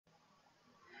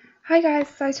Hi guys,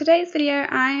 so today's video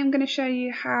I am going to show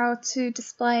you how to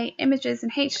display images in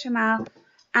HTML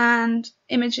and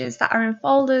images that are in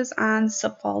folders and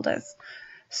subfolders.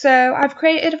 So I've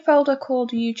created a folder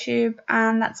called YouTube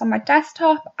and that's on my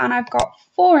desktop, and I've got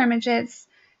 4 images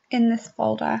in this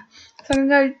folder. So I'm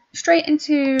going to go straight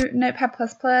into Notepad++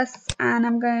 and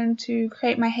I'm going to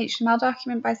create my HTML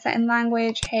document by setting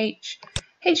language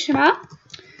HTML. I'm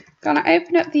going to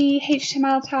open up the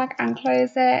HTML tag and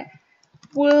close it.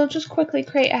 We'll just quickly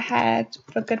create a head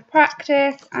for good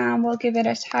practice and we'll give it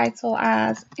a title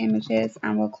as images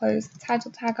and we'll close the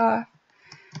title tag off.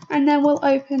 And then we'll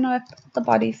open up the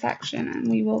body section and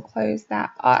we will close that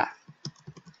off.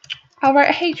 I'll write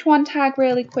a H1 tag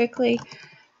really quickly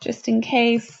just in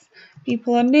case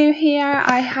people are new here.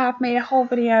 I have made a whole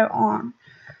video on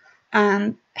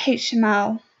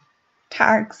HTML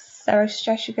tags, so I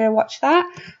suggest you go watch that.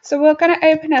 So we're going to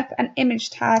open up an image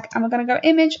tag and we're going to go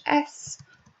image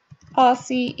src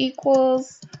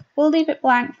equals, we'll leave it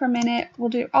blank for a minute, we'll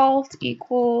do alt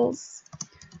equals,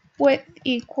 width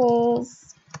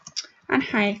equals, and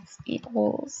height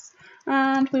equals,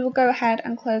 and we will go ahead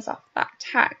and close off that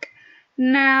tag.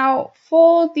 Now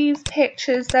for these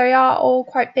pictures, they are all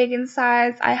quite big in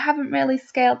size. I haven't really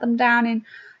scaled them down in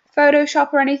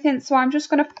Photoshop or anything, so I'm just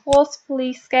going to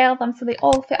forcefully scale them so they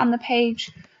all fit on the page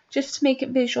just to make it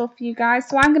visual for you guys.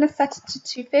 So I'm going to set it to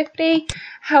 250.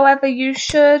 However, you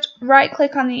should right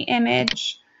click on the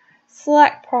image,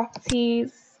 select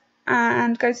properties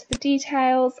and go to the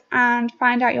details and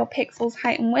find out your pixels,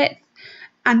 height and width,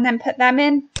 and then put them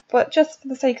in. But just for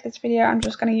the sake of this video, I'm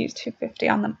just going to use 250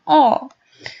 on them all.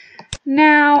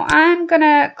 Now I'm going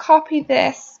to copy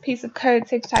this piece of code,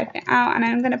 save typing it out, and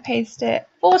I'm going to paste it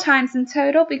 4 times in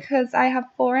total because I have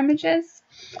 4 images.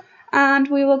 And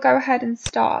we will go ahead and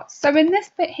start. So in this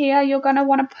bit here, you're going to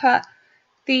want to put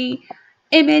the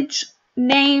image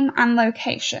name and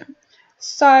location.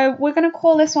 So we're going to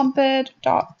call this one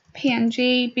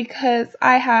bird.png because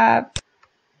I have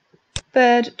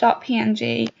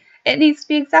bird.png. It needs to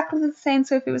be exactly the same,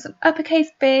 so if it was an uppercase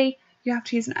B, you have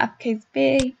to use an uppercase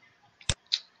B.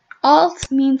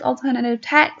 Alt means alternative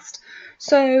text,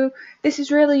 so this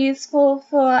is really useful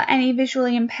for any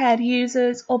visually impaired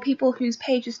users or people whose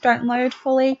pages don't load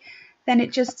fully. Then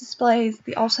it just displays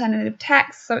the alternative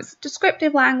text, so it's a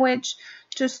descriptive language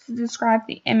just to describe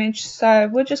the image. So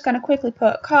we're just going to quickly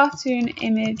put cartoon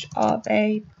image of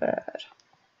a bird.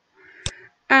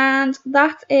 And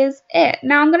that is it.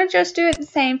 Now I'm going to just do it the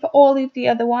same for all of the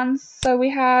other ones. So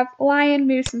we have lion,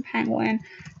 moose and penguin.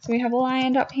 So we have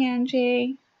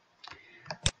lion.png,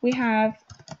 we have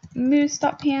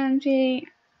moose.png,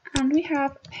 and we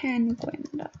have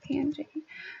penguin.png.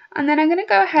 And then I'm going to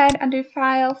go ahead and do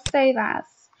file, save as.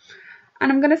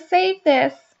 And I'm going to save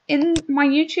this in my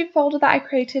YouTube folder that I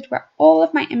created where all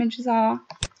of my images are. I'm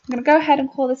going to go ahead and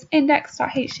call this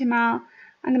index.html.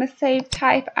 I'm going to save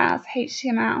type as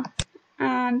HTML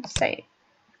and save.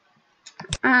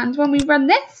 And when we run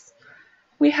this,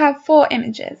 we have 4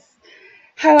 images.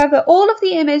 However, all of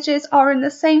the images are in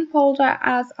the same folder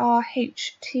as our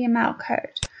HTML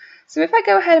code. So if I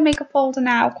go ahead and make a folder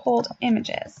now called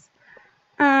images,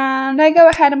 and I go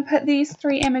ahead and put these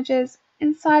 3 images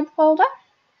inside the folder,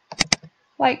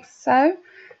 like so.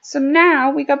 So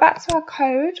now we go back to our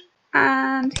code,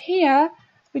 and here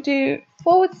we do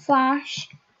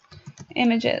 /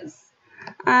 images,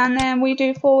 and then we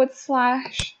do /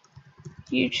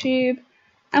 YouTube,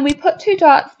 and we put 2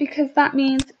 dots because that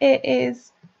means it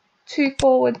is 2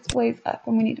 forwards ways up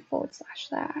and we need a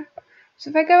 / there. So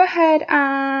if I go ahead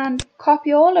and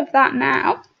copy all of that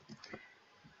now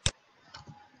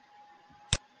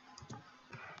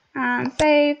and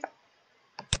save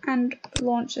and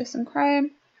launch this in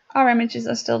Chrome, our images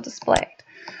are still displayed.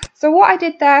 So what I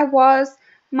did there was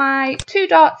my 2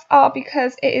 dots are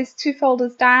because it is 2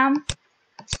 folders down,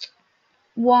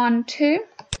 1, 2.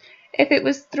 If it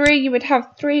was 3, you would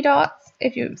have 3 dots.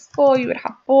 If it was 4, you would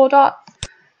have 4 dots.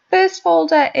 First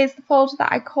folder is the folder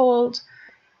that I called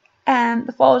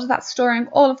the folder that's storing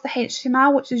all of the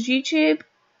HTML, which is YouTube.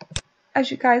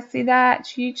 As you guys see there,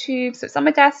 it's YouTube. So it's on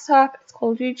my desktop, it's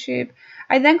called YouTube.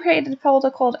 I then created a folder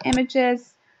called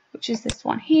images, which is this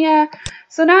one here.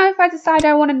 So now if I decide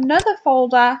I want another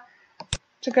folder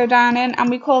to go down in, and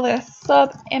we call this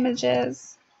sub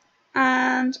images.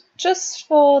 And just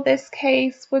for this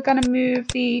case, we're going to move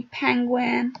the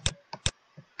penguin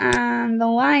and the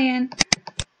lion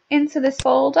into this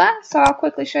folder. So I'll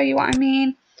quickly show you what I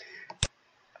mean.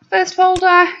 First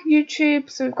folder, YouTube,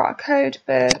 so we've got a code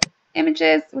bird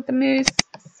images with the moose,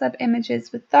 sub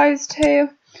images with those 2.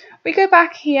 We go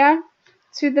back here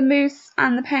to the moose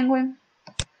and the penguin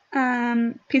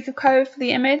piece of code for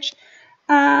the image,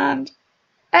 and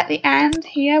at the end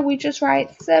here we just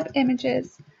write sub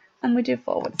images and we do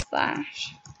 /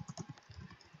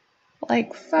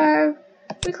 like so.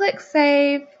 We click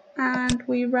save and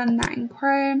we run that in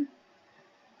Chrome,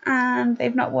 and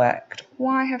they've not worked.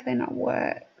 Why have they not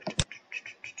worked?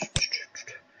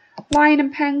 Lion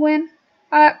and penguin.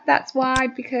 That's why,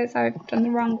 because I've done the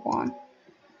wrong one.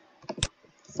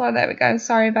 So there we go.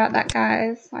 Sorry about that,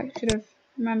 guys. I should have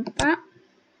remembered that.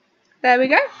 There we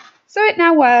go. So it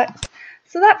now works.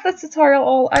 So that's the tutorial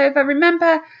all over.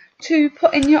 Remember to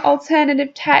put in your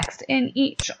alternative text in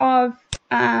each of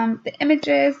the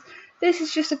images. This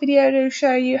is just a video to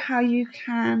show you how you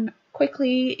can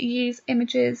quickly use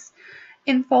images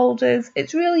in folders.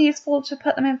 It's really useful to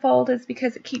put them in folders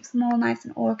because it keeps them all nice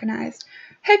and organized.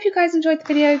 Hope you guys enjoyed the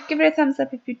video. Give it a thumbs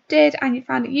up if you did and you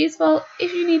found it useful.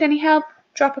 If you need any help,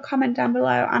 drop a comment down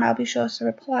below and I'll be sure to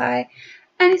reply.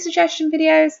 Any suggestion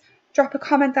videos, drop a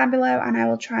comment down below and I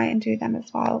will try and do them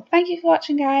as well. Thank you for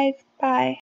watching, guys. Bye.